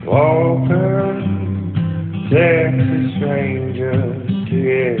Walker, Texas Ranger,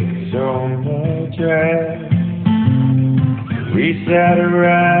 takes on the track. We sat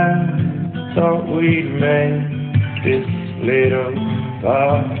around, thought we'd make this little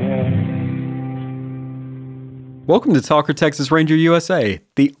podcast. Welcome to Talker Texas Ranger USA,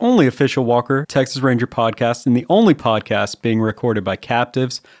 the only official Walker Texas Ranger podcast and the only podcast being recorded by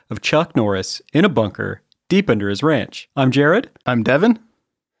captives of Chuck Norris in a bunker deep under his ranch. I'm Jared. I'm Devin.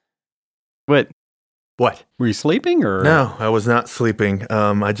 What? Were you sleeping or? No, I was not sleeping.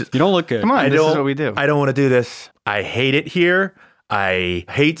 I just You don't look good. Come on, this is what we do. I don't want to do this. I hate it here.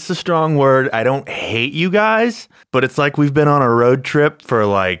 Hate's a strong word. I don't hate you guys, but it's like we've been on a road trip for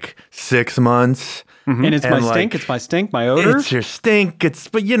like 6 months. And it's my stink, my odor. It's your stink.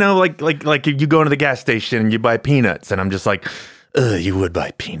 But you know, like you go into the gas station and you buy peanuts, and I'm just like, ugh, you would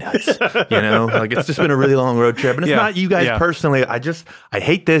buy peanuts. You know, like it's just been a really long road trip, and it's not you guys personally. I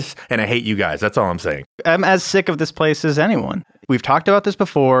hate this, and I hate you guys. That's all I'm saying. I'm as sick of this place as anyone. We've talked about this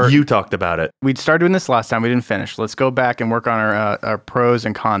before. You talked about it. We started doing this last time. We didn't finish. Let's go back and work on our pros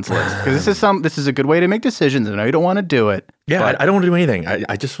and cons list, because this is a good way to make decisions. I know you don't want to do it. Yeah, I don't want to do anything.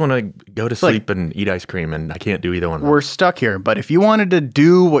 I just want to go to sleep and eat ice cream, and I can't do either one. We're stuck here. But if you wanted to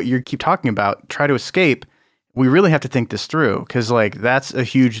do what you keep talking about, try to escape, we really have to think this through, because that's a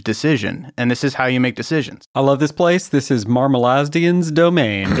huge decision, and this is how you make decisions. I love this place. This is Marmalazdian's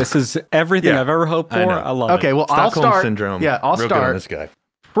domain. This is everything I've ever hoped for. I love it. Okay, well, Stockholm I'll start. syndrome. Yeah, I'll Real good on start. this guy.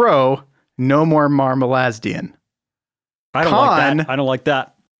 Pro, no more Marmalazdian. I don't like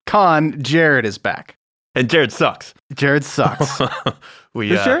that. Con, Jared is back. And Jared sucks. Jared sucks. Who's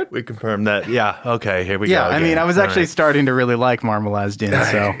Jared? We confirmed that. Yeah. Okay. Here we go. Yeah, I again. mean, I was All actually right. starting to really like Marmalazdian,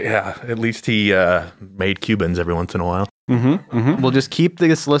 so Yeah. At least he made Cubans every once in a while. we'll just keep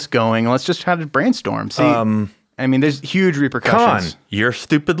this list going. Let's just try to brainstorm. See, I mean, there's huge Con, repercussions. your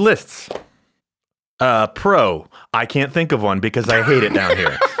stupid lists. Pro, I can't think of one because I hate it down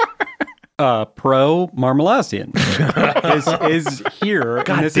here. Pro Marmalazdian is here.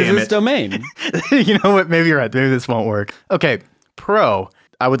 God and this damn is his it. domain. You know what? Maybe you're right. Maybe this won't work. Okay, pro,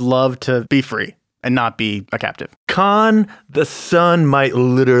 I would love to be free and not be a captive. Con, the sun might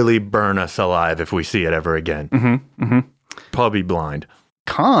literally burn us alive if we see it ever again. Probably blind.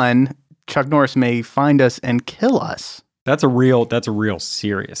 Con, Chuck Norris may find us and kill us. That's a real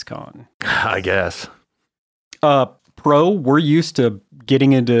serious con. I guess. Pro, we're used to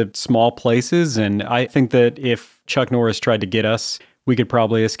getting into small places, and I think that if Chuck Norris tried to get us, we could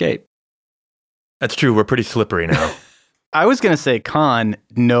probably escape. That's true. We're pretty slippery now. I was going to say con,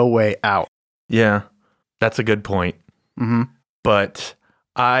 no way out. Yeah. That's a good point. But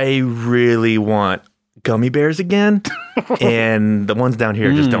I really want gummy bears again, and the ones down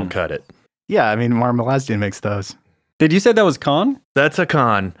here just don't cut it. Yeah, I mean, Marmalazdian makes those. Did you say that was con? That's a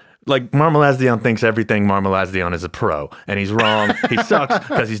con. Like, Marmalazdian thinks everything Marmalazdian is a pro, and he's wrong. He sucks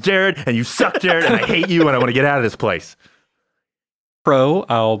because he's Jared, and you suck, Jared, and I hate you, and I want to get out of this place. Pro,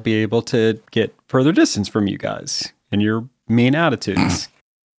 I'll be able to get further distance from you guys and your mean attitudes.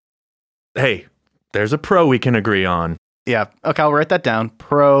 Hey, there's a pro we can agree on. Yeah, okay, I'll write that down.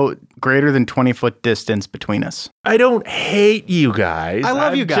 Pro, greater than 20-foot distance between us. I don't hate you guys. I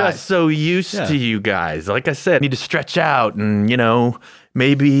love you guys. I'm just so used to you guys. Like I said, I need to stretch out and,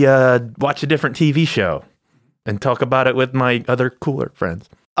 maybe watch a different TV show and talk about it with my other cooler friends.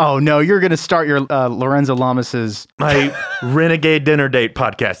 Oh, no, you're going to start your Lorenzo Lamas's... My Renegade Dinner Date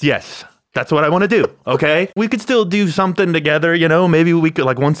podcast. Yes, that's what I want to do, okay? We could still do something together, Maybe we could,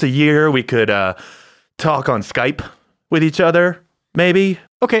 like, once a year, we could talk on Skype with each other, maybe.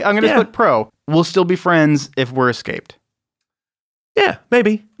 Okay, I'm going to put pro. We'll still be friends if we're escaped. Yeah,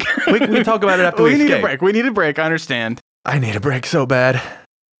 maybe. We can talk about it after we need escape. a break. We need a break, I understand. I need a break so bad.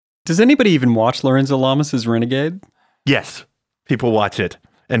 Does anybody even watch Lorenzo Lamas' Renegade? Yes, people watch it.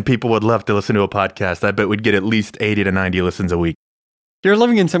 And people would love to listen to a podcast. I bet we'd get at least 80 to 90 listens a week. You're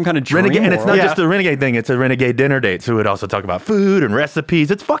living in some kind of dream Renegade, and it's not world. just a Renegade thing. It's a Renegade Dinner Date. So we'd also talk about food and recipes.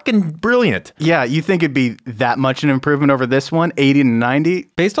 It's fucking brilliant. Yeah, you think it'd be that much an improvement over this one? 80 to 90?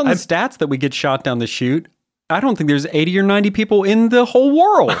 Based on the stats that we get shot down the chute, I don't think there's 80 or 90 people in the whole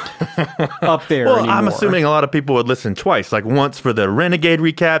world up there Well, anymore. I'm assuming a lot of people would listen twice, like once for the Renegade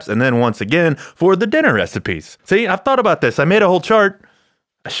recaps and then once again for the dinner recipes. See, I've thought about this. I made a whole chart.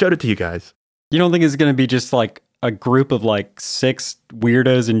 I showed it to you guys. You don't think it's going to be just like a group of like 6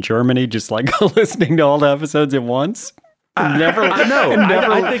 weirdos in Germany just like listening to all the episodes at once? Never, No,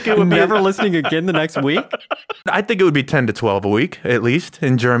 I think it would be never listening again the next week. I think it would be 10 to 12 a week, at least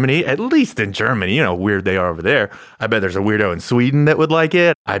in Germany. At least in Germany. You know how weird they are over there. I bet there's a weirdo in Sweden that would like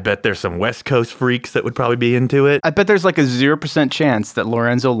it. I bet there's some West Coast freaks that would probably be into it. I bet there's like a 0% chance that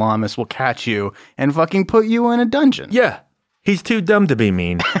Lorenzo Lamas will catch you and fucking put you in a dungeon. Yeah. He's too dumb to be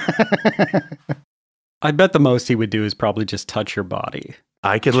mean. I bet the most he would do is probably just touch your body.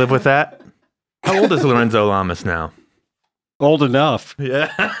 I could live with that. How old is Lorenzo Lamas now? Old enough.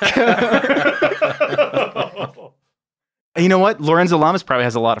 Yeah. You know what? Lorenzo Lamas probably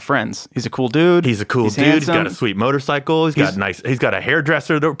has a lot of friends. He's a cool dude. He's a cool dude. Handsome. He's got a sweet motorcycle. He's got a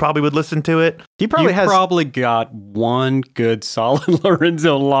hairdresser that probably would listen to it. He probably has. Probably got one good solid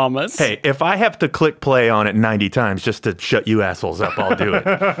Lorenzo Lamas. Hey, if I have to click play on it 90 times just to shut you assholes up, I'll do it.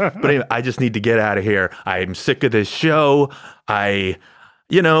 But anyway, I just need to get out of here. I'm sick of this show. I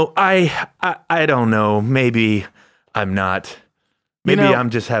don't know. Maybe I'm not. Maybe I'm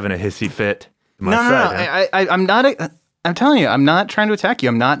just having a hissy fit. No. I'm not. I'm telling you, I'm not trying to attack you.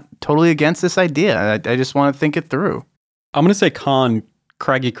 I'm not totally against this idea. I just want to think it through. I'm going to say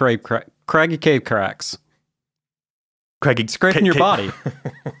Craggy Cave Cracks. Scraping your body.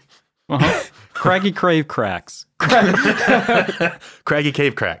 Craggy Crave Cracks. Craggy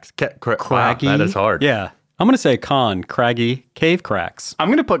Cave Cracks. Wow, that is hard. Yeah. I'm going to say Craggy Cave Cracks. I'm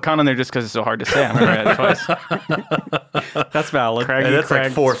going to put con on there just because it's so hard to say. I'm going to write it twice. That's valid. That's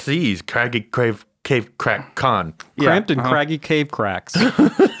like 4 C's. Craggy Crave Cave Crack Con. Cramped and Craggy Cave Cracks.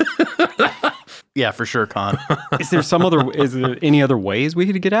 Yeah, for sure, con. Is there any other ways we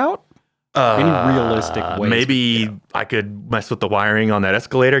could get out? Any realistic ways? Maybe I could mess with the wiring on that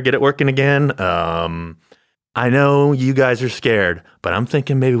escalator, get it working again. I know you guys are scared, but I'm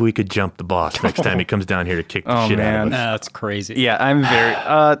thinking maybe we could jump the boss next time he comes down here to kick the shit out of us. That's crazy. Yeah, I'm very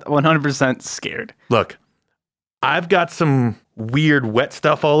 100% scared. Look, I've got some weird wet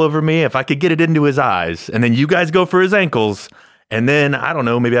stuff all over me. If I could get it into his eyes, and then you guys go for his ankles, and then, I don't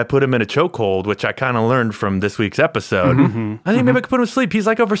know, maybe I put him in a chokehold, which I kind of learned from this week's episode. I think maybe I could put him to sleep. He's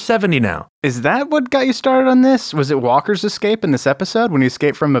like over 70 now. Is that what got you started on this? Was it Walker's escape in this episode when he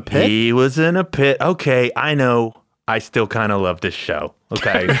escaped from a pit? He was in a pit. Okay, I know. I still kind of love this show.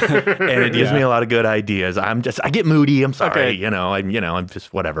 Okay. And it gives me a lot of good ideas. I get moody. I'm sorry. Okay. I'm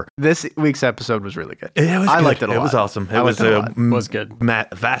just whatever. This week's episode was really good. I liked it a lot. It was awesome. It was good.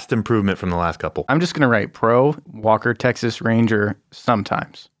 Vast improvement from the last couple. I'm just going to write pro Walker, Texas Ranger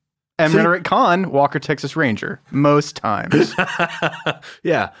sometimes. And I'm going to write con Walker, Texas Ranger most times.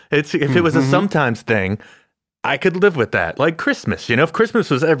 Yeah. If it was a sometimes thing, I could live with that. Like Christmas. If Christmas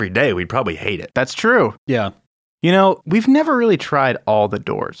was every day, we'd probably hate it. That's true. Yeah. We've never really tried all the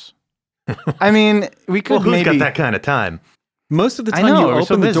doors. I mean, we could who's got that kind of time? Most of the time you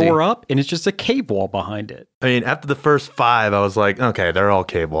open the door up and it's just a cave wall behind it. I mean, after the first 5, I was like, okay, they're all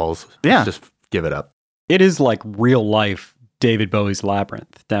cave walls. Yeah. Let's just give it up. It is like real life David Bowie's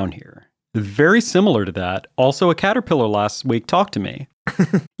Labyrinth down here. Very similar to that. Also, a caterpillar last week talked to me.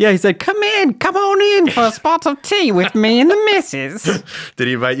 Yeah, he said, come on in for spots of tea with me and the missus. Did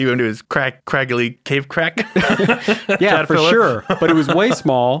he invite you into his craggly cave crack? Yeah, for sure. But it was way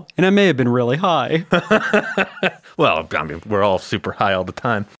small, and I may have been really high. Well, I mean, we're all super high all the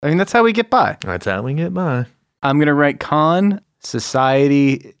time. I mean, that's how we get by. That's how we get by. I'm going to write con,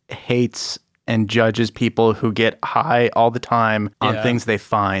 society hates and judges people who get high all the time on things they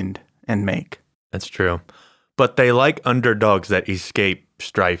find and make. That's true. But they like underdogs that escape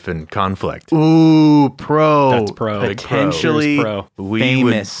strife and conflict. Ooh, pro. That's pro. Potentially pro.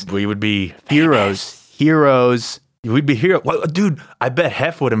 Famous. We would be heroes. We'd be heroes. Well, dude, I bet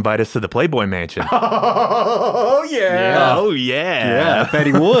Hef would invite us to the Playboy Mansion. Oh, yeah. Oh, yeah. Yeah, I bet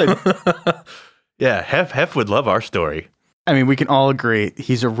he would. Yeah, Hef would love our story. I mean, we can all agree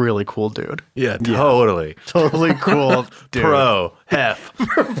he's a really cool dude. Yeah, totally. Totally cool dude. Pro Hef.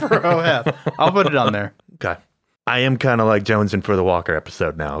 Pro Hef. I'll put it on there. Okay. I am kind of like jonesing for the Walker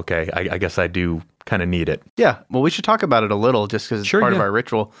episode now, okay? I guess I do kind of need it. Yeah, well, we should talk about it a little just because it's part of our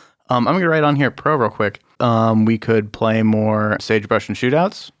ritual. I'm going to write on here pro real quick. We could play more Sagebrush and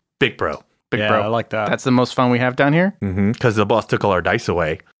Shootouts. Big pro. Big pro. I like that. That's the most fun we have down here. Because the boss took all our dice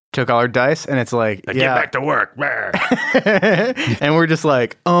away. Took all our dice, and it's like, Get back to work. And we're just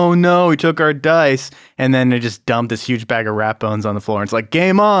like, oh no, we took our dice, and then they just dumped this huge bag of rat bones on the floor. And it's like,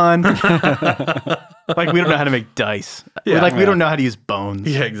 game on. Like, we don't know how to make dice. We don't know how to use bones.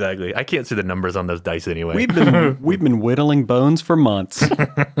 Yeah, exactly. I can't see the numbers on those dice anyway. We've been whittling bones for months.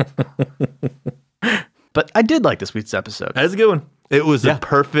 But I did like this week's episode. That was a good one. It was a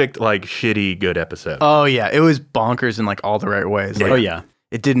perfect, like, shitty good episode. Oh, yeah. It was bonkers in, like, all the right ways. Yeah. Like, Oh, yeah.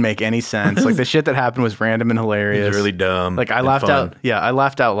 It didn't make any sense. Like the shit that happened was random and hilarious. It was really dumb. Like I laughed out. Yeah, I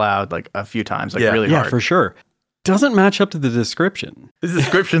laughed out loud like a few times. Like really hard. Yeah, for sure. Doesn't match up to the description. The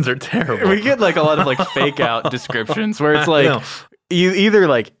descriptions are terrible. We get like a lot of like fake out descriptions where it's like you either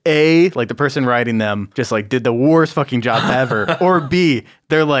like A, like the person writing them just like did the worst fucking job ever, or B,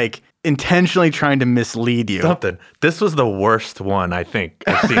 they're like intentionally trying to mislead you. Something. This was the worst one I think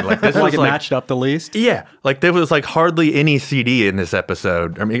I've seen. Like this Like was it matched up the least? Yeah, like there was like hardly any CD in this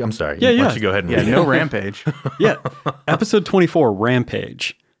episode. I mean, I'm sorry. Why don't you go ahead and read it? No Rampage. Yeah. Episode 24,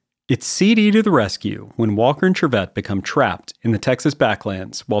 Rampage. It's CD to the rescue when Walker and Trevette become trapped in the Texas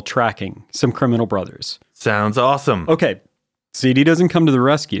backlands while tracking some criminal brothers. Sounds awesome. Okay, CD doesn't come to the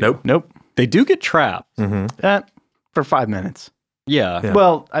rescue. Nope. They do get trapped. For 5 minutes. Yeah.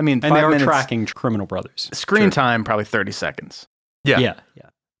 Well, I mean, 5 And they are minutes. tracking criminal brothers. Screen time, probably 30 seconds. Yeah.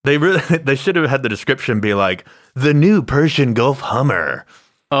 They should have had the description be like the new Persian Gulf Hummer.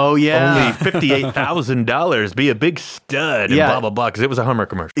 Oh, yeah. Only $58,000. Be a big stud and blah, blah, blah. Because it was a Hummer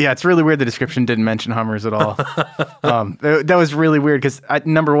commercial. Yeah, it's really weird the description didn't mention Hummers at all. That was really weird because,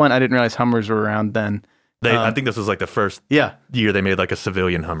 number one, I didn't realize Hummers were around then. I think this was like the first year they made like a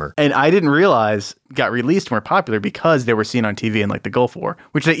civilian Hummer. And I didn't realize got released more popular because they were seen on TV in like the Gulf War,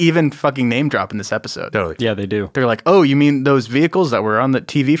 which they even fucking name drop in this episode. Totally. Yeah, they do. They're like, oh, you mean those vehicles that were on the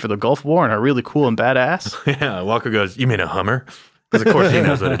TV for the Gulf War and are really cool and badass? Yeah, Walker goes, you mean a Hummer? Because of course he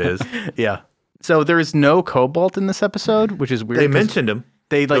knows what it is. Yeah. So there is no Cobalt in this episode, which is weird. They mentioned him.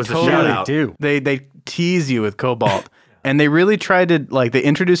 They like totally do. They tease you with Cobalt. And they really tried to, like, they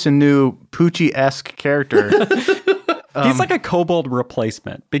introduce a new Poochie-esque character. He's like a Cobalt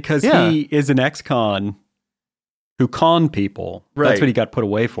replacement because he is an ex-con who conned people. Right. That's what he got put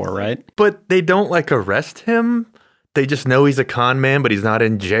away for, right? But they don't like arrest him. They just know he's a con man, but he's not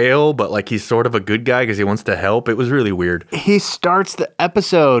in jail. But like he's sort of a good guy because he wants to help. It was really weird. He starts the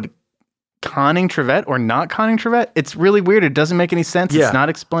episode conning Trevette or not conning Trevette. It's really weird. It doesn't make any sense. Yeah. It's not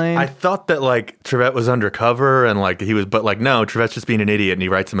explained. I thought that like Trevette was undercover and like he was, but like no, Trevette's just being an idiot and he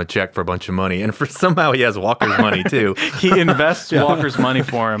writes him a check for a bunch of money. And for somehow he has Walker's money too. He invests Walker's money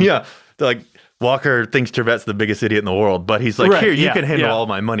for him. Yeah. Like Walker thinks Trevette's the biggest idiot in the world, but he's like, here, you can handle all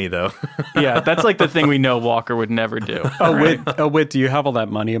my money though. Yeah, that's like the thing we know Walker would never do. Whit, do you have all that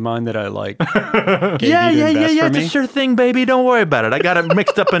money of mine that I like? Yeah. It's a sure thing, baby. Don't worry about it. I got it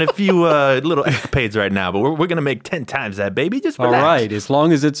mixed up in a few little escapades right now, but we're going to make 10 times that, baby. Just relax. All right, as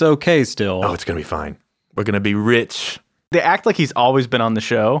long as it's okay still. Oh, it's going to be fine. We're going to be rich. They act like he's always been on the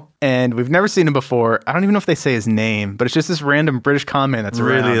show, and we've never seen him before. I don't even know if they say his name, but it's just this random British con man that's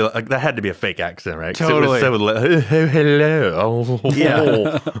really around. like, that had to be a fake accent, right? Totally. So it was hello. Oh.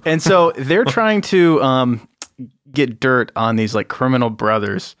 Yeah. And so they're trying to get dirt on these like criminal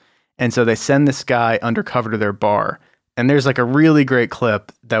brothers, and so they send this guy undercover to their bar. And there's like a really great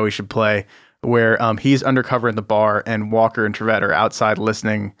clip that we should play where he's undercover in the bar, and Walker and Trevette are outside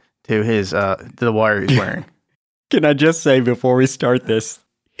listening to his the wire he's wearing. Can I just say before we start this,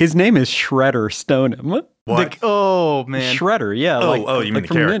 his name is Shredder Stoneham. What? Oh, man. Shredder, yeah. Oh, you mean the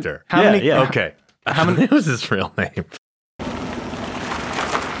character. Okay. How many was his real name?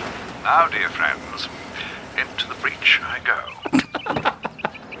 Now, dear friends, into the breach I go.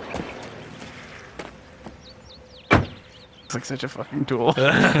 It's like such a fucking tool.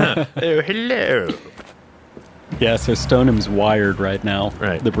 Oh, hello. Yeah, so Stoneham's wired right now.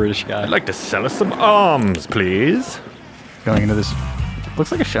 Right. The British guy. I'd like to sell us some arms, please. Going into this,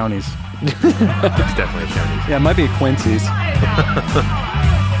 looks like a Shoney's. It's definitely a Shoney's. Yeah, it might be a Quincy's.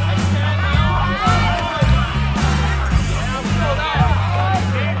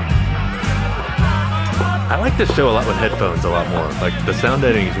 I like this show a lot with headphones a lot more. Like the sound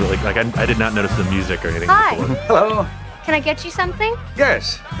editing is really like I did not notice the music or anything Hi. before. Hello. Can I get you something?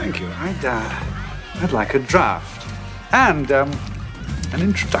 Yes, thank you. I'd like a draft and an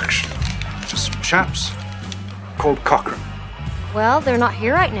introduction to some chaps called Cochrane. Well, they're not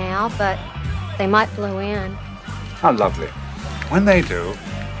here right now, but they might blow in. How lovely. When they do,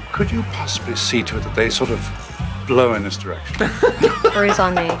 could you possibly see to it that they sort of blow in this direction? Worries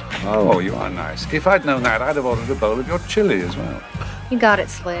on me. Oh, you are nice. If I'd known that, I'd have ordered a bowl of your chili as well. You got it,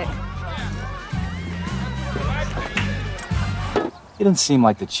 Slick. He doesn't seem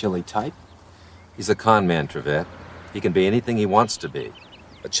like the chili type. He's a con man, Trevette. He can be anything he wants to be.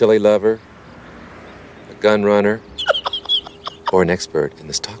 A chili lover, a gun runner, or an expert in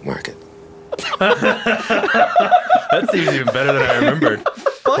the stock market. That seems even better than I remembered.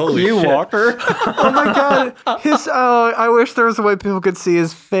 Holy you, shit. Walker. Oh my god. I wish there was a way people could see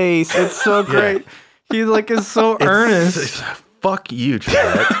his face. It's so great. He like is so earnest. Fuck you,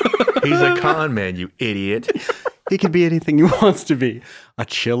 Trevette. He's a con man, you idiot. He could be anything he wants to be. A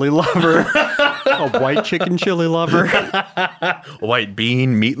chili lover, a white chicken chili lover. White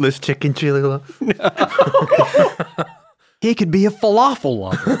bean, meatless chicken chili lover. He could be a falafel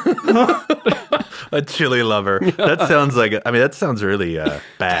lover. A chili lover. That sounds like, that sounds really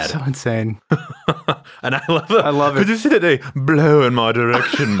bad. So insane. And I love it. I love it. Could you see that they blow in my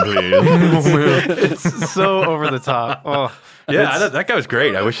direction, please? It's so over the top. Oh, yeah, that guy was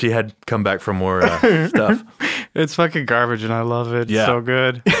great. I wish he had come back for more stuff. it's fucking garbage, and I love it. Yeah. So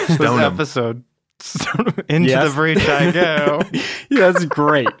good. This Stone 'em. episode. Into the breach I go. Yeah, that's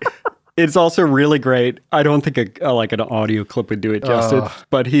great. It's also really great. I don't think like an audio clip would do it justice,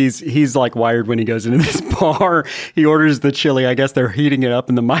 but he's like wired when he goes into this bar. He orders the chili. I guess they're heating it up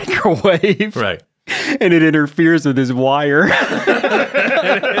in the microwave. Right. And it interferes with his wire.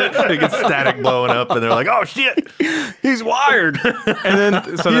 It gets static blowing up, and they're like, "Oh shit, He's wired." And then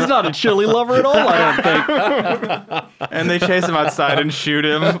He's not a chili lover at all, I don't think. and they chase him outside and shoot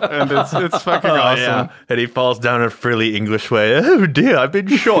him, and it's fucking awesome. yeah!" And he falls down in a frilly English way. Oh dear, I've been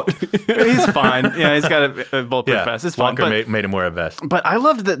shot. He's fine. Yeah, he's got a bulletproof vest. It's fine. Walker made him wear a vest. But I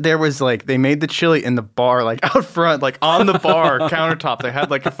loved that there was like they made the chili in the bar, like out front, like on the bar countertop. They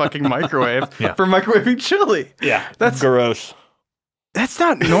had like a fucking microwave for microwaving chili. Yeah, That's gross. That's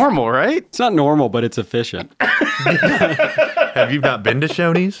not normal, right? It's not normal, but it's efficient. Have you not been to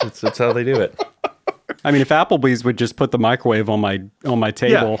Shoney's? That's how they do it. I mean, if Applebee's would just put the microwave on my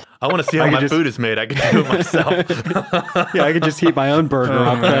table, Yeah. I want to see how my food is made. I can do it myself. yeah, I could just heat my own burger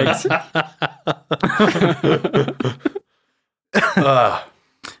up. Thanks.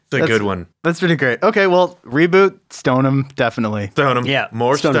 It's a good one. That's really great. Okay, well, reboot Stoneham, definitely. Stoneham. Yeah,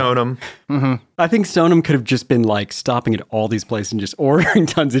 More Stoneham. Stoneham. I think Stoneham could have just been like stopping at all these places and just ordering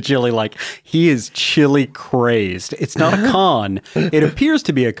tons of chili. Like, he is chili crazed. It's not a con. It appears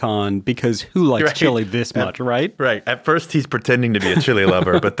to be a con because who likes Right. chili this much, right? Right. At first, he's pretending to be a chili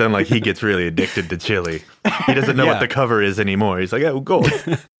lover, but then like he gets really addicted to chili. He doesn't know Yeah. what the cover is anymore. He's like, oh, God.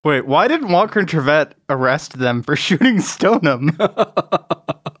 Wait, why didn't Walker and Trevette arrest them for shooting Stoneham?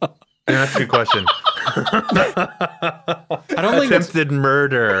 Yeah, that's a good question. I don't think it's, Attempted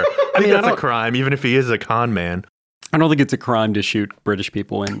murder. I think that's a crime, even if he is a con man. I don't think it's a crime to shoot British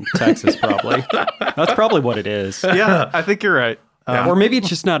people in Texas. Probably that's probably what it is. Yeah, I think you're right. Or maybe it's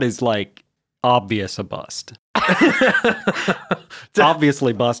just not as like obvious a bust.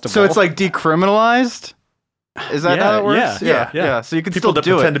 Obviously bustable. So it's like decriminalized? Is that how it works? yeah. So you can People still that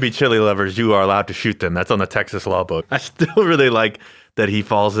do pretend it. to be chili lovers, you are allowed to shoot them. That's on the Texas law book. I still really like that he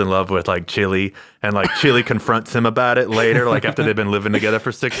falls in love with like Chili, and like Chili confronts him about it later, like after they've been living together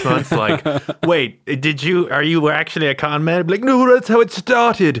for 6 months. Like, wait, are you actually a con man? Like, no, that's how it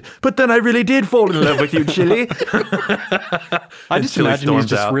started. But then I really did fall in love with you, Chili. I just Chili imagine he's storms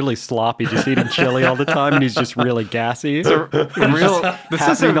just out. really sloppy, just eating chili all the time, and he's just really gassy. This is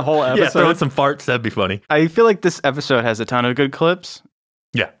Happening the whole Yeah, throwing episode. some farts, that'd be funny. I feel like this episode has a ton of good clips.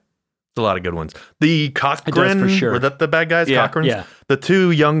 Yeah. It's a lot of good ones. The Cochran, for sure. were that the bad guys? Yeah, Cochrans? yeah. The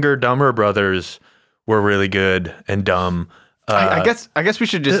two younger, dumber brothers were really good and dumb. I guess we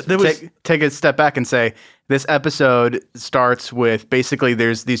should just there was- take a step back and say this episode starts with basically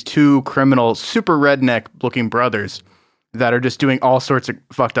there's these two criminal, super redneck looking brothers that are just doing all sorts of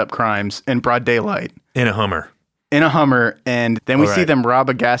fucked up crimes in broad daylight in a Hummer. in a Hummer, and then we All see right. them rob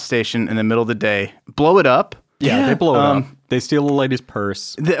a gas station in the middle of the day, blow it up. Yeah, they blow it up. They steal a lady's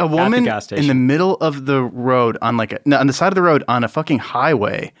purse. A woman gas station. in the middle of the road on on the side of the road on a fucking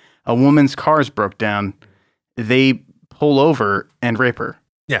highway, a woman's car's broke down. They pull over and rape her.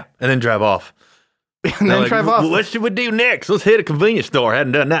 Yeah, and then drive off. And then drive off. What should we do next? Let's hit a convenience store.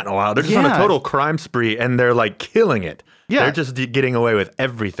 Hadn't done that in a while. They're just on a Yeah. total crime spree, and they're like killing it. Yeah. They're just getting away with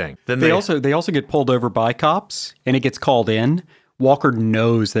everything. Then They also get pulled over by cops, and it gets called in. Walker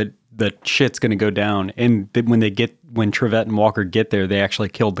knows that shit's going to go down, and when Trevette and Walker get there, they actually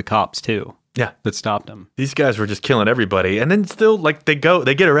killed the cops too. Yeah. That stopped them. These guys were just killing everybody, and then still like they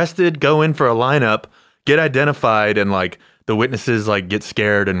get arrested, go in for a lineup, get identified, and like the witnesses like get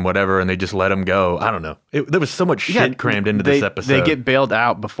scared and whatever, and they just let them go. I don't know. There was so much shit crammed into this episode. They get bailed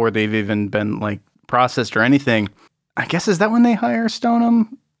out before they've even been like processed or anything. I guess is that when they hire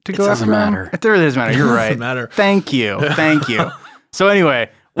Stoneham to go doesn't after him? matter. It doesn't matter. You're right. matter. Thank you. So anyway,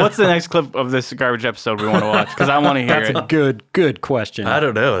 what's the next clip of this garbage episode we want to watch? Because I want to hear That's it. a good question. I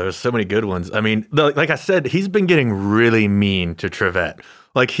don't know. There's so many good ones. I mean, like I said, he's been getting really mean to Trevette.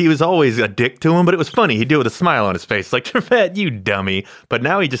 Like, he was always a dick to him, but it was funny. He'd do it with a smile on his face. Like, Trevette, you dummy. But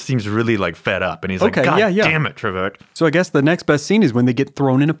now he just seems really, like, fed up. And he's like, Okay, God yeah. damn it, Trevette. So I guess the next best scene is when they get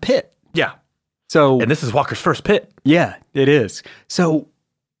thrown in a pit. Yeah. So And this is Walker's first pit. yeah, it is. So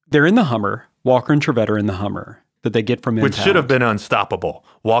they're in the Hummer. Walker and Trevette are in the Hummer. that they get from Impound. Which should have been unstoppable.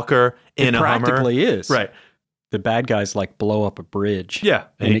 Walker in a Hummer. It practically is. Right. The bad guys like blow up a bridge. Yeah.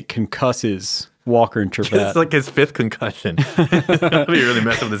 And it concusses Walker and Trevette. It's like his 5th concussion. He'll be really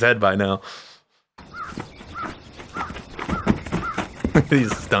messing with his head by now.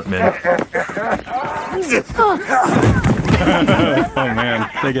 These stuntmen. Oh, man.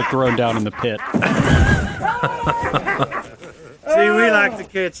 They get thrown down in the pit. See, we like to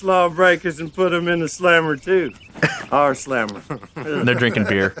catch lawbreakers and put them in the slammer, too. Our slammer. And they're drinking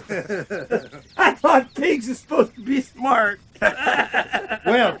beer. I thought pigs are supposed to be smart.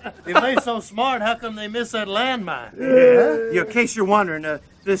 Well, if they so smart, how come they miss that landmine? Yeah. In case you're wondering,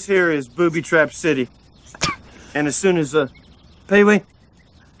 this here is Booby Trap City. And as soon as Pee-wee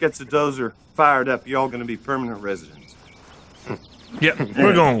gets the dozer fired up, you're all going to be permanent residents. Yep,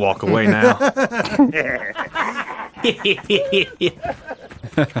 we're going to walk away now.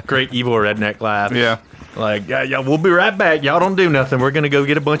 Great evil redneck laugh. Yeah. Like, yeah, we'll be right back. Y'all don't do nothing. We're going to go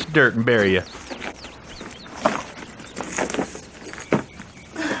get a bunch of dirt and bury you.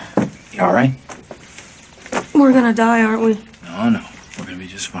 You all right? We're gonna die, aren't we? No. We're gonna be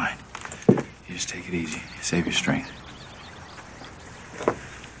just fine. You just take it easy. Save your strength.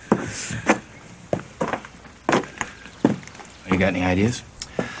 You got any ideas?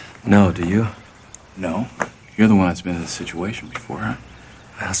 No, do you? No. You're the one that's been in this situation before, huh?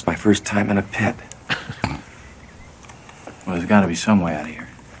 That's my first time in a pit. Well, there's got to be some way out of here.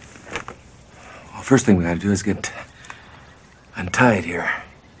 Well, first thing we gotta do is get untied here.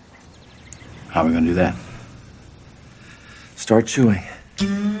 How are we gonna do that? Start chewing.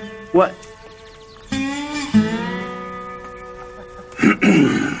 What?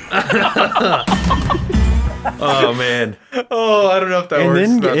 Oh, man. Oh, I don't know if that And works.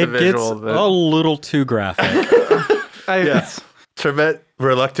 then about the it gets visual, but- a little too graphic. Yes. Trevette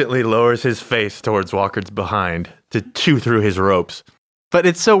reluctantly lowers his face towards Walker's behind to chew through his ropes. But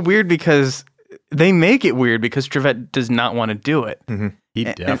it's so weird because they make it weird because Trevette does not want to do it. Mm-hmm. He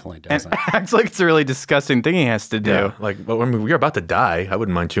definitely doesn't. And acts like it's a really disgusting thing he has to do. Yeah, like, but when we're about to die, I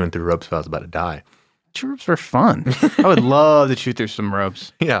wouldn't mind chewing through ropes if I was about to die. Chew ropes are fun. I would love to chew through some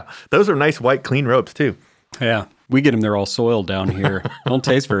ropes. Yeah, those are nice, white, clean ropes, too. Yeah. We get them there all soiled down here. Don't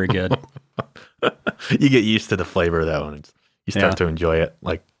taste very good. You get used to the flavor of that one. You start Yeah. to enjoy it.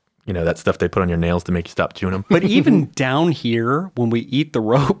 Like, you know, that stuff they put on your nails to make you stop chewing them. But even down here, when we eat the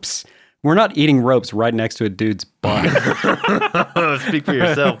ropes, we're not eating ropes right next to a dude's butt. Speak for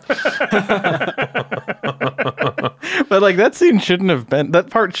yourself. But like that scene that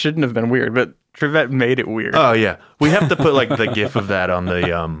part shouldn't have been weird, but Trevette made it weird. Oh yeah, we have to put like the GIF of that on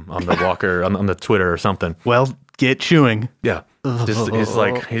the Walker on the Twitter or something. Well, get chewing. Yeah, just he's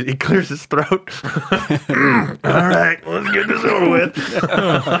like he clears his throat. All right, let's get this over with.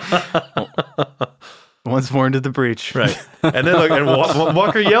 Once more into the breach. Right, and then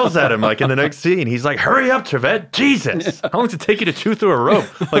Walker yells at him like in the next scene. He's like, "Hurry up, Trevette! Jesus, how long does it take you to chew through a rope?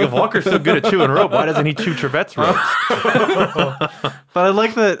 Like if Walker's so good at chewing rope, why doesn't he chew Trevette's ropes?" But I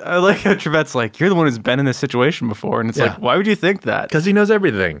like how Trevette's like, you're the one who's been in this situation before. And it's like, why would you think that? Because he knows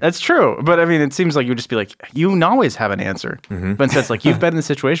everything. That's true. But I mean, it seems like you would just be like, you always have an answer. Mm-hmm. But instead it's like, you've been in this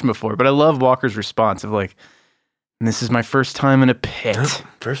situation before. But I love Walker's response of like, this is my first time in a pit.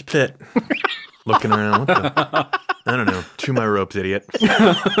 First pit. Looking around. I don't know. Chew my ropes, idiot. Chew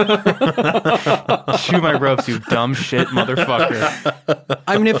my ropes, you dumb shit motherfucker.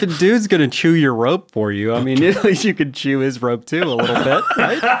 I mean, if a dude's going to chew your rope for you, I mean, at least you could chew his rope too a little bit,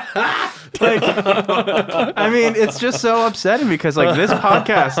 right? Like, I mean, it's just so upsetting because like our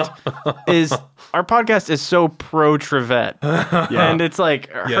podcast is so pro Trevette, and it's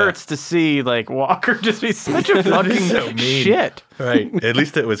like hurts to see like Walker just be such a fucking so mean. shit. Right. At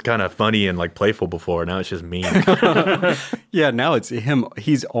least it was kind of funny and like playful before. Now it's just mean. Yeah, now it's him.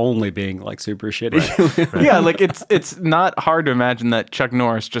 He's only being like super shitty. Right. Yeah, like it's not hard to imagine that Chuck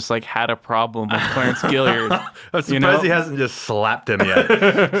Norris just like had a problem with Clarence Gilliard. I'm surprised he hasn't just slapped him yet.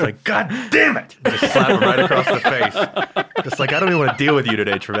 It's like, God damn it! Just slap him right across the face. Just like, I don't even want to deal with you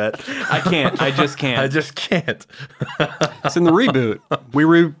today, Trevette. I can't. I just can't. I just can't. It's in the reboot.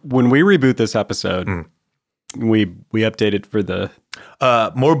 When we reboot this episode, we update it for the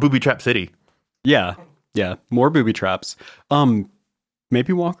more Booby Trap City. Yeah, more booby traps.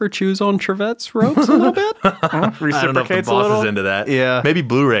 Maybe Walker chews on Trevette's ropes a little bit. I don't know if the Reciprocates a boss little. is into that. Yeah. Maybe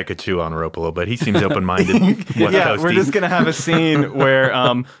Blu-ray could chew on rope a little bit. He seems open-minded. Yeah, we're just gonna have a scene where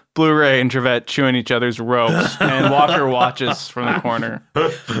Blu-ray and Trevette chewing each other's ropes, and Walker watches from the corner.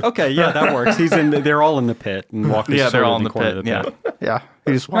 Okay, yeah, that works. They're all in the pit, and Walker's Yeah, they're sort of all in the corner pit. of the Yeah, yeah.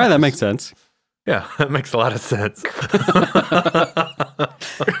 He just all right, that makes sense. Yeah, that makes a lot of sense.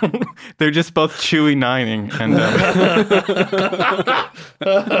 They're just both Chewy nining. And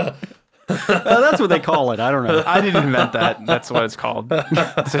that's what they call it. I don't know. I didn't invent that. That's what it's called.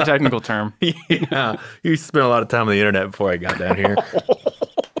 It's a technical term. Yeah, you spent a lot of time on the internet before I got down here.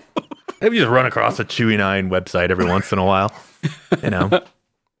 Maybe just run across a Chewy 9 website every once in a while. You know.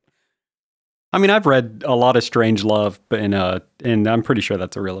 I mean, I've read a lot of Strange Love, and I'm pretty sure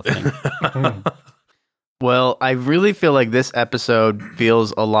that's a real thing. Well, I really feel like this episode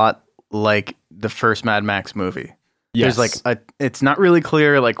feels a lot like the first Mad Max movie. Yes. There's it's not really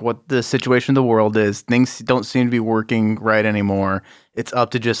clear like what the situation of the world is. Things don't seem to be working right anymore. It's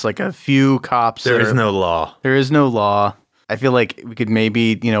up to just like a few cops. There is no law. There is no law. I feel like we could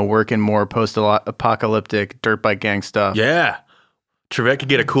maybe, work in more post-apocalyptic dirt bike gang stuff. Yeah. Trevette could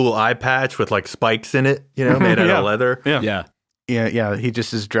get a cool eye patch with like spikes in it, made out of leather. Yeah. Yeah, he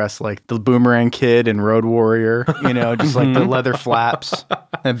just is dressed like the Boomerang Kid and Road Warrior, just like the leather flaps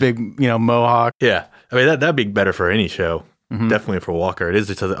and big, mohawk. Yeah. I mean, that'd be better for any show. Mm-hmm. Definitely for Walker. It is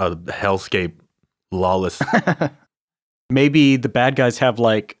just a hellscape, lawless. Maybe the bad guys have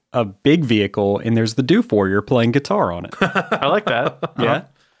like a big vehicle and there's the Doof Warrior playing guitar on it. I like that. Yeah.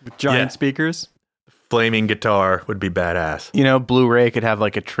 With giant speakers. Flaming guitar would be badass. Blu-ray could have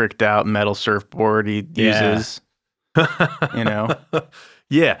like a tricked out metal surfboard he uses.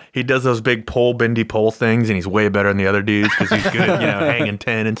 Yeah, he does those big bendy pole things, and he's way better than the other dudes because he's good at, hanging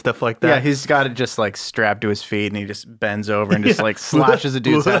 10 and stuff like that. Yeah, he's got it just like strapped to his feet, and he just bends over and just like slashes a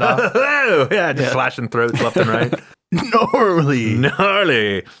dude's head off. Yeah, just slashing throats left and right.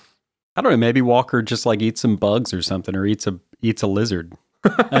 Gnarly. I don't know, maybe Walker just like eats some bugs or something, or eats a lizard.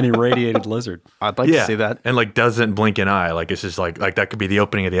 An irradiated lizard. I'd like to see that. And like doesn't blink an eye. Like it's just like that could be the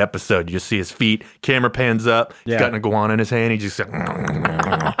opening of the episode. You just see his feet, camera pans up, he's got an iguana in his hand, he just bites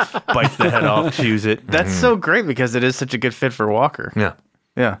the head off, chews it. That's so great because it is such a good fit for Walker. Yeah.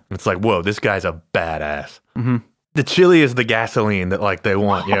 Yeah. It's like, whoa, this guy's a badass. Mm-hmm. The chili is the gasoline that like they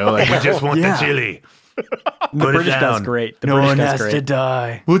want, like we just want the chili. The British does great. No one has to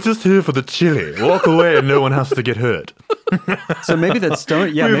die. We're just here for the chili. Walk away and no one has to get hurt. So maybe that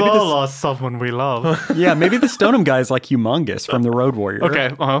Stone... Yeah, We've maybe all lost someone we love. Yeah, maybe the Stoneham guy is like humongous from the Road Warrior.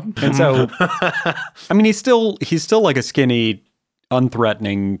 Okay, And so, I mean, he's still like a skinny,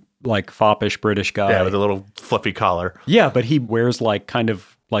 unthreatening, like foppish British guy. Yeah, with a little fluffy collar. Yeah, but he wears like kind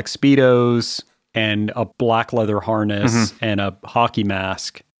of like Speedos and a black leather harness and a hockey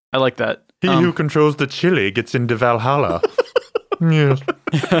mask. I like that. He who controls the chili gets into Valhalla. Yes.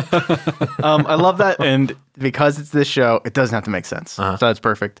 I love that. And because it's this show, it doesn't have to make sense. So that's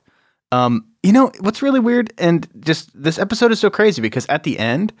perfect. What's really weird, and just this episode is so crazy because at the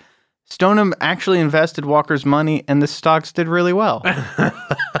end, Stoneham actually invested Walker's money and the stocks did really well.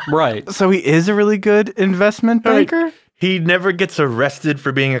 Right. So he is a really good investment banker? Right. He never gets arrested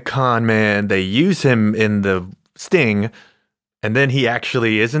for being a con man. They use him in the Sting. And then he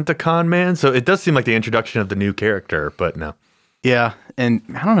actually isn't a con man. So it does seem like the introduction of the new character, but no. Yeah. And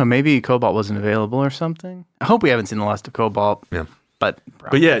I don't know, maybe Cobalt wasn't available or something. I hope we haven't seen the last of Cobalt. Yeah. But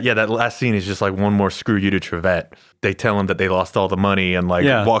yeah, that last scene is just like one more screw you to Trevette. They tell him that they lost all the money, and like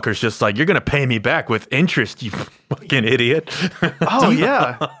Walker's just like, you're going to pay me back with interest, you fucking idiot. Oh,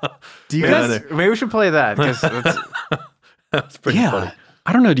 yeah. Do you guys, maybe we should play that because that's pretty funny.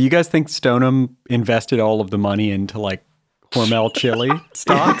 I don't know. Do you guys think Stoneham invested all of the money into like Hormel chili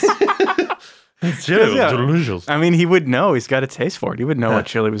stocks? It's delicious. I mean, he would know. He's got a taste for it. He would know what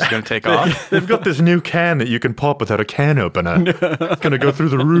chili was going to take off. They've got this new can that you can pop without a can opener. It's going to go through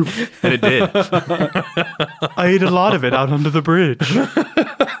the roof. And it did. I ate a lot of it out under the bridge.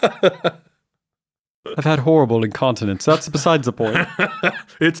 I've had horrible incontinence. That's besides the point.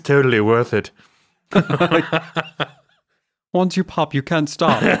 It's totally worth it. Once you pop, you can't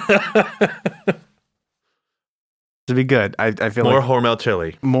stop. To be good. I feel more like Hormel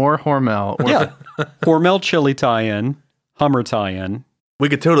chili. More Hormel. Yeah. Hormel chili tie-in, Hummer tie-in. We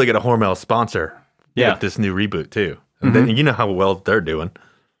could totally get a Hormel sponsor with this new reboot too. And then, you know how well they're doing.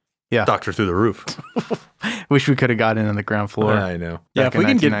 Yeah. Doctor through the roof. Wish we could have gotten on the ground floor. I know. Yeah, if we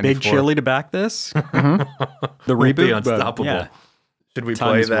can get Big Chili to back this, the reboot be unstoppable. Yeah. Should we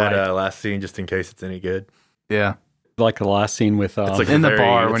play that last scene just in case it's any good? Yeah. Like the last scene with it's like in the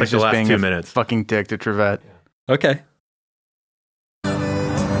bar when it's like he's just being 2 minutes. Fucking dick to Trevette. Yeah. Okay.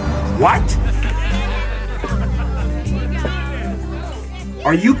 What?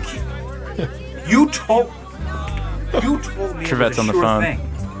 Are you You told me Trevette's on the phone. Thing.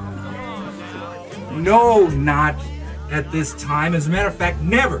 No, not at this time. As a matter of fact,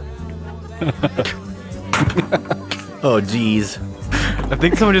 never. Oh, geez. I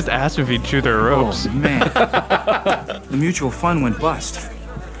think someone just asked if he'd chew their ropes. Oh, man. The mutual fund went bust.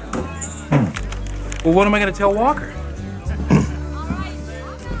 Well, what am I going to tell Walker?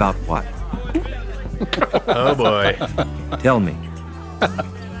 About what? Oh, boy. Tell me.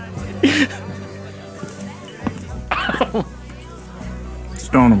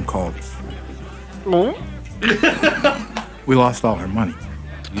 Stoneham called. We lost all our money.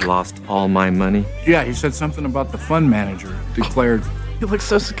 You lost all my money? Yeah, he said something about the fund manager declared You look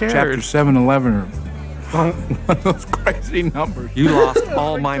so scared. Chapter 711 or one of those crazy numbers. You lost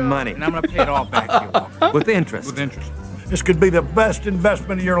all my money. And I'm going to pay it all back to you, Walker. With interest. With interest. This could be the best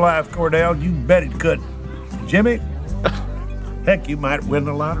investment of your life, Cordell. You bet it could. Jimmy, heck, you might win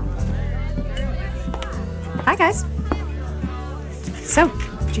the lottery. Hi, guys. So,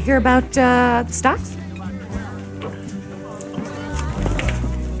 did you hear about the stocks?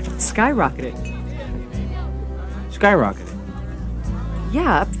 Skyrocketed. Skyrocketed.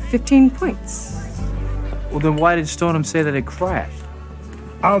 Yeah, up 15 points. Well, then why did Stoneham say that it crashed?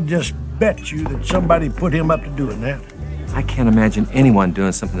 I'll just bet you that somebody put him up to doing that. I can't imagine anyone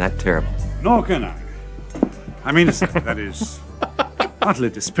doing something that terrible. Nor can I. I mean, that is utterly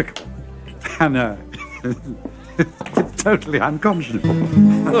despicable. And, totally unconscionable.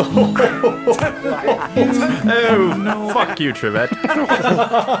 Oh, no. Fuck you, Trevette.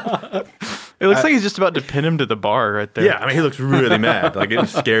 It looks like he's just about to pin him to the bar right there. Yeah, I mean, he looks really mad. Like, it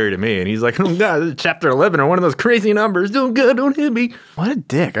was scary to me. And he's like, oh, God, chapter 11 or one of those crazy numbers. Doing good, don't hit me. What a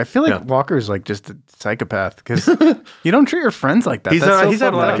dick. I feel like Walker's like just a psychopath because you don't treat your friends like that. He's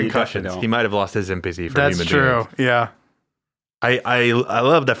had a lot of up. concussions. He might have lost his empathy for That's human true. beings. Yeah. I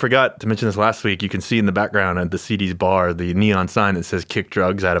loved, I forgot to mention this last week. You can see in the background at the CD's bar the neon sign that says "Kick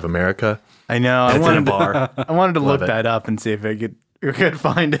Drugs Out of America." I know. I wanted a bar. I wanted to look that up and see if I could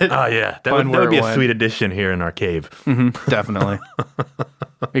find it. Oh yeah, that would be a sweet addition here in our cave. Mm-hmm, definitely.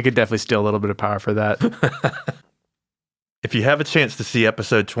 We could definitely steal a little bit of power for that. If you have a chance to see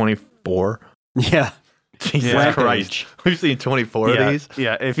episode 24, yeah. Jesus Christ. We've seen 24 of these.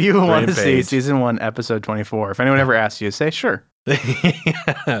 Yeah, if you want to see season 1, episode 24, if anyone ever asks you, say sure.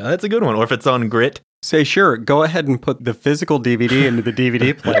 That's a good one. Or if it's on Grit, say sure. Go ahead and put the physical DVD into the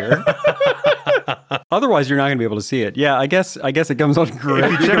DVD player. Otherwise, you're not going to be able to see it. Yeah, I guess it comes on Grit.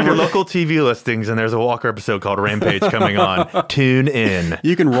 If you check your local TV listings and there's a Walker episode called Rampage coming on, tune in.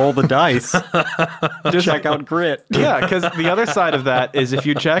 You can roll the dice. Just check out Grit. Yeah, because the other side of that is if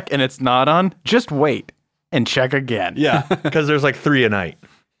you check and it's not on, just wait and check again. Yeah, because there's like 3 a night.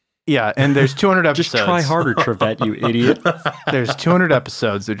 Yeah, and there's 200 episodes. Just try harder, Trevette, you idiot. There's 200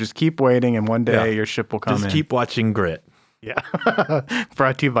 episodes, so just keep waiting, and one day your ship will come in. Just keep watching Grit. Yeah.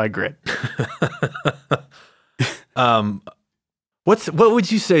 Brought to you by Grit. What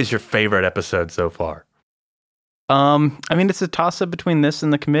would you say is your favorite episode so far? I mean, it's a toss-up between this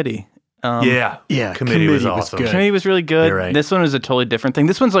and the committee. Yeah. Committee was awesome. Good. Committee was really good. Right. This one was a totally different thing.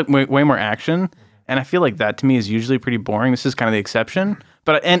 This one's like way more action, and I feel like that to me is usually pretty boring. This is kind of the exception.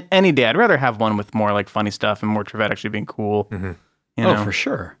 But any day, I'd rather have one with more like funny stuff and more Trevette actually being cool. Mm-hmm. You know? Oh, for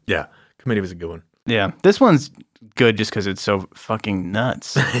sure. Yeah. Committee was a good one. Yeah. This one's good just because it's so fucking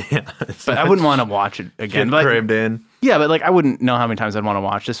nuts. But I wouldn't want to watch it again. Get crammed in. Yeah, but like I wouldn't know how many times I'd want to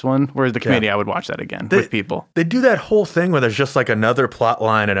watch this one. Whereas the committee, I would watch that again with people. They do that whole thing where there's just like another plot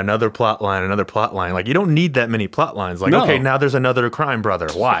line and another plot line, another plot line. Like you don't need that many plot lines. Like, okay, now there's another crime brother.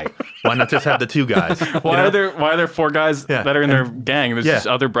 Why? Why not just have the 2 guys? Why are there 4 guys that are in their gang? There's just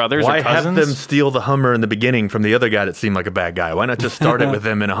other brothers or cousins? Why have them steal the Hummer in the beginning from the other guy that seemed like a bad guy? Why not just start it with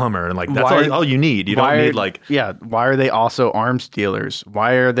them in a Hummer? And like that's all you need. You don't need like why are they also arms dealers?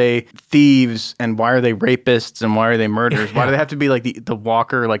 Why are they thieves? And why are they rapists? And why are they murderers? Why do they have to be like the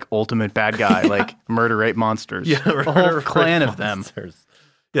Walker like ultimate bad guy, like murder rape monsters? Yeah, a whole clan of them.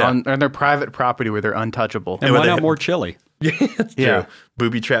 Yeah. On their private property where they're untouchable. And why not more chili? Yeah, that's true.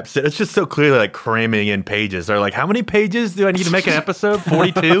 Booby trap. It's just so clearly like cramming in pages. They're like, how many pages do I need to make an episode?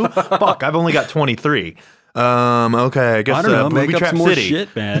 42? Fuck, I've only got 23. Okay, I guess I don't know. Booby Make up Trap some more City.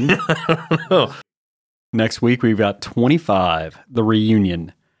 shit, man. Next week, we've got 25, The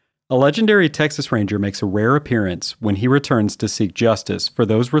Reunion. A legendary Texas Ranger makes a rare appearance when he returns to seek justice for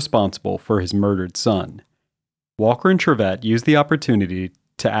those responsible for his murdered son. Walker and Trevette use the opportunity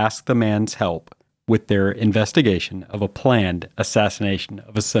to ask the man's help with their investigation of a planned assassination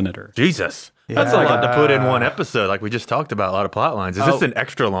of a senator. Jesus. That's a lot to put in one episode. Like we just talked about, a lot of plot lines. Is this an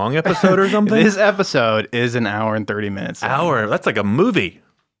extra long episode or something? This episode is an hour and 30 minutes. That's like a movie.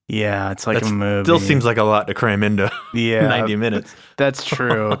 Yeah, it's like a movie. Still seems like a lot to cram into 90 minutes. That's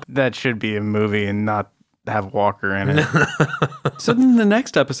true. That should be a movie and not have Walker in it. So then the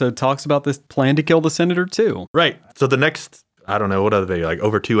next episode talks about this plan to kill the senator too. Right. So the next, I don't know, what are they, like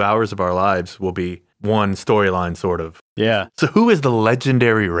over 2 hours of our lives will be one storyline, sort of. Yeah. So who is the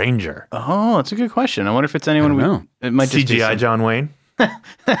legendary Ranger? Oh, that's a good question. I wonder if it's anyone we know. It might just be CGI John Wayne? if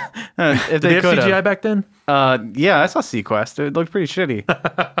Did they have CGI back then? Yeah, I saw Sequest. It looked pretty shitty.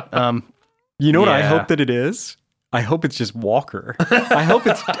 You know what I hope that it is? I hope it's just Walker. I hope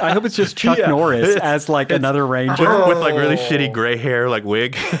it's just Chuck Norris as like another Ranger with like really shitty gray hair, like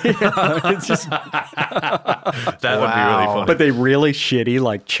wig. It's just that would be really funny. But they really shitty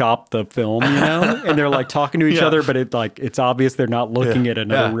like chop the film, and they're like talking to each other, but it's obvious they're not looking at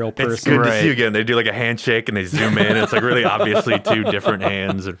another real person. It's good to see you again. They do like a handshake and they zoom in. It's like really obviously two different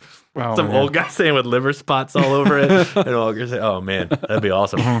hands. Or old guy saying with liver spots all over it, and Walker saying, "Oh man, that'd be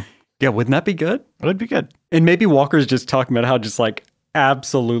awesome." Yeah, wouldn't that be good? It would be good. And maybe Walker's just talking about how just like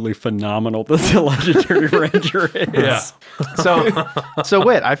absolutely phenomenal the legendary Ranger is. Yeah. So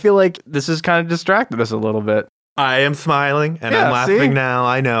Whit, I feel like this has kind of distracted us a little bit. I am smiling and I'm laughing now.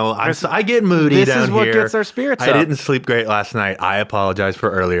 I know. I get moody down here. This is what gets our spirits up. I didn't sleep great last night. I apologize for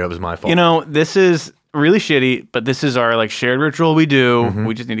earlier. It was my fault. This is really shitty, but this is our like shared ritual we do. Mm-hmm.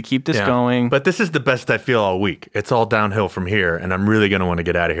 We just need to keep this going. But this is the best I feel all week. It's all downhill from here, and I'm really going to want to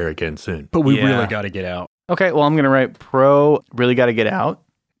get out of here again soon. But we really got to get out. Okay, well, I'm going to write pro, really got to get out.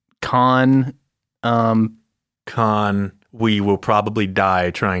 Con, we will probably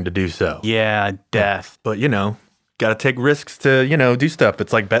die trying to do so. Yeah, death. But, got to take risks to, do stuff.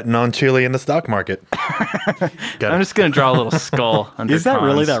 It's like betting on chili in the stock market. I'm just going to draw a little skull under Is that cons.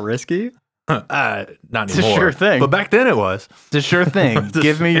 really that risky? Not anymore. It's a sure thing. But back then it was. It's a sure thing.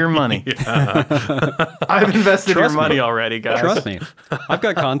 Give me your money. I've invested your money already, guys. Trust me. I've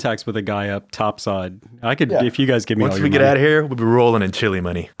got contacts with a guy up topside. I could, if you guys give me Once all your we get money. out of here, we'll be rolling in chili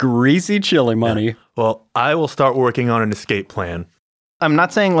money. Greasy chili money. Yeah. Well, I will start working on an escape plan. I'm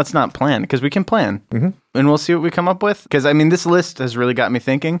not saying let's not plan, because we can plan. Mm-hmm. And we'll see what we come up with. Because, this list has really got me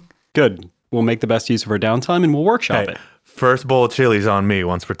thinking. Good. We'll make the best use of our downtime and we'll workshop it. First bowl of chili's on me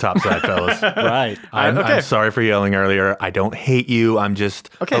once we're topside, fellas. Right. I'm sorry for yelling earlier. I don't hate you. I'm just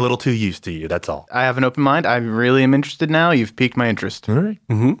a little too used to you. That's all. I have an open mind. I really am interested now. You've piqued my interest. All right.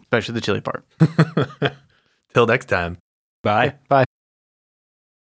 Mm-hmm. Especially the chili part. Till next time. Bye. Bye.